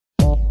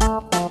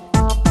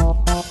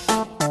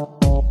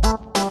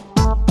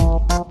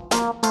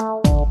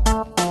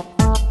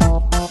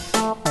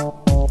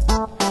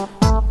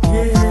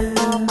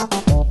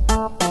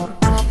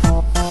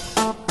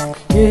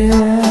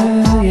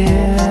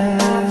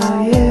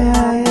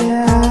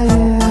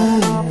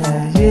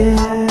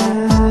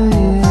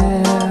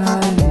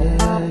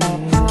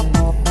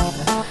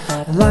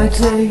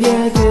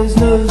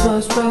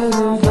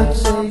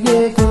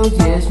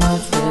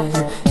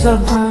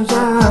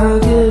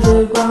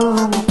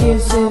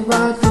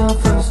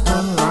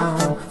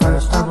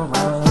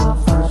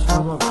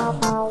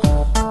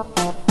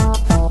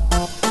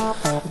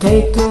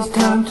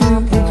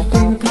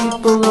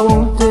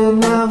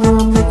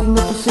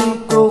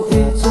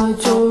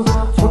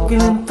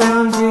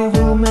found you.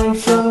 We'll make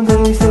sure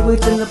we stay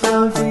within the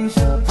boundaries.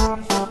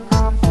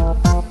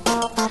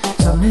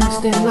 Some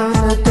instant line,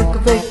 I took a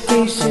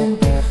vacation.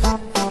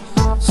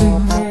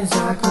 Soon as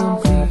I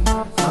complete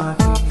my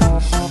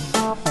vacation.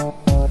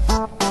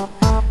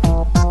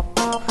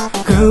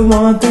 Go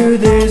on through,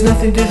 there's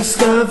nothing to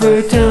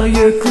discover. Tell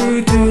your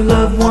crew to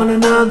love one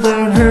another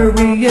and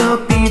hurry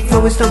up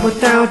before we start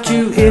without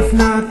you. If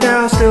not,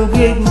 I'll still be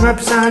waiting right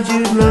beside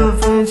you.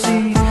 Love and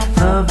see,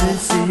 love and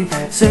see.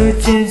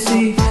 Search and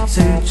see,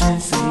 search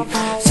and see.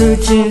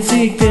 Search and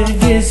seek to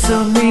get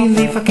some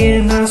relief. I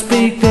cannot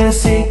speak the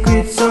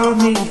secrets on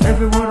me.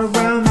 Everyone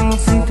around me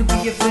seems to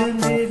be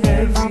offended.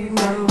 Every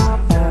no,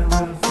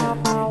 never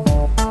offended.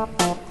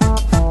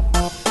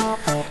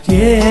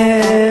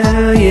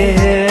 Yeah,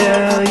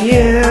 yeah,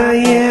 yeah, yeah,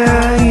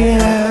 yeah,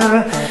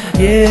 yeah,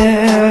 yeah,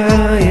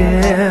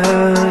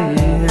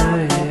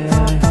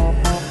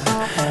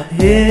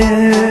 yeah,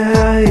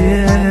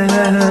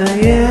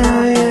 yeah, yeah,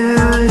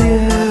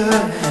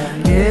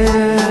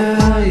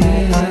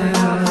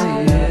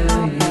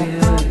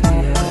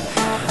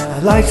 I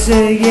like to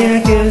say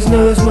yeah, cause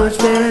no it's much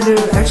better.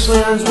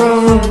 Actually I was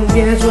wrong,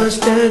 yeah it's much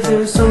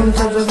better.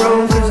 Sometimes I'm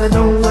wrong cause I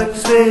don't like to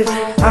spit.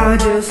 I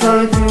just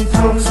like to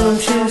talk some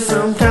shit.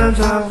 Sometimes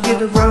I'll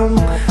get it wrong.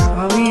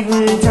 I'll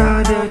even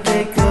try to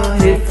take a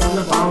hit from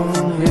the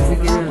bone. If we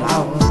get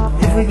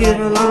along, if we get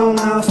along,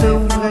 I'll still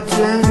like to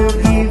letter.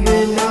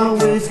 Even though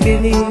it's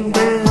getting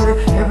better.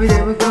 Every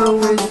day we go,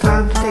 it's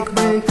time to take a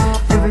break.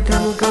 Every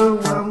time we go,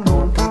 I'm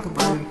gonna take a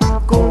break.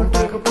 Gonna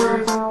take a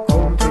break,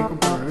 gonna take a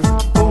break.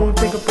 Gonna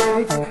take a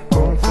break,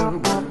 gonna take a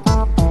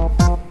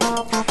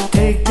break.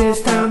 Take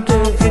this time to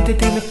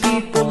entertain the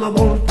people. I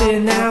won't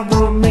deny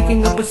we're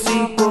making up a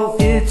sequel.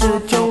 It's a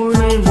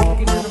journey,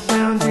 walking in a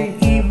boundary.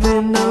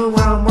 Even though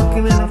I'm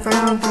working in a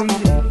foundry.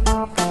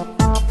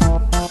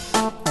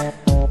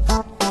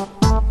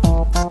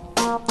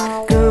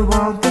 Go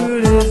on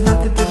through, there's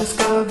nothing to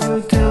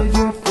discover. Tell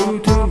your crew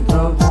to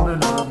love one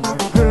another.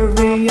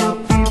 Hurry up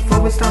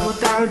before we start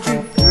without you.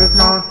 If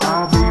not,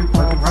 I'll be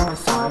working right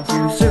beside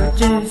you.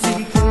 Search and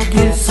seek to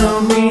get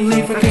some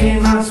relief. I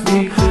cannot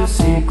speak the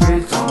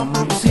secrets on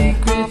me.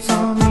 Secrets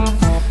on me.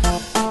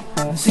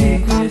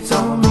 Secrets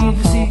on me.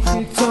 The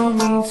secrets on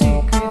me.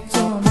 Secrets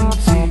on me.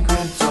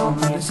 Secrets on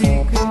me. The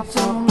secrets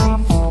on me.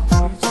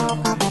 Secrets on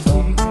me.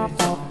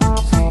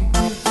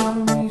 Secrets on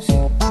me.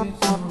 Secrets on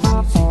me. Secrets on me.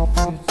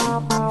 Secrets on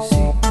me.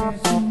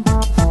 Secrets on me.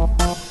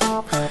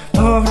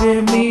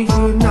 Pardon me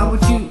for not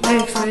what you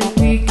expect.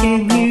 We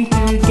came here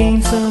to gain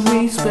some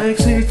respect.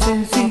 Search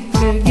and seek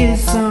to get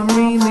some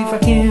relief. I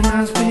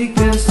cannot speak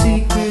the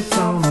secrets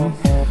on me.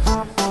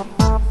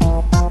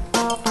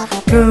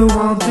 Go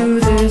on through,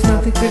 there's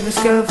nothing to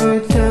discover.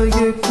 Tell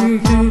your crew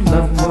to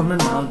love one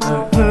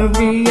another.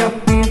 Hurry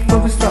up before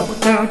we start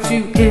without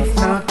you. If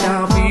not,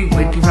 I'll be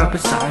waiting right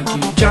beside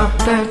you. Drop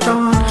that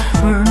on,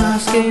 we're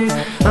not scared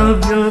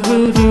of your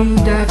voodoo.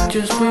 That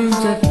just proves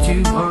that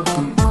you are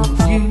cuckoo.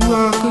 You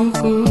are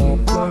cuckoo, you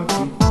are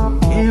cuckoo.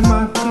 Yeah,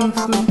 my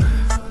cuckoo.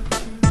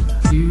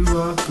 You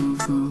are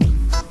cuckoo.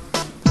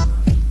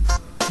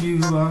 You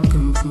are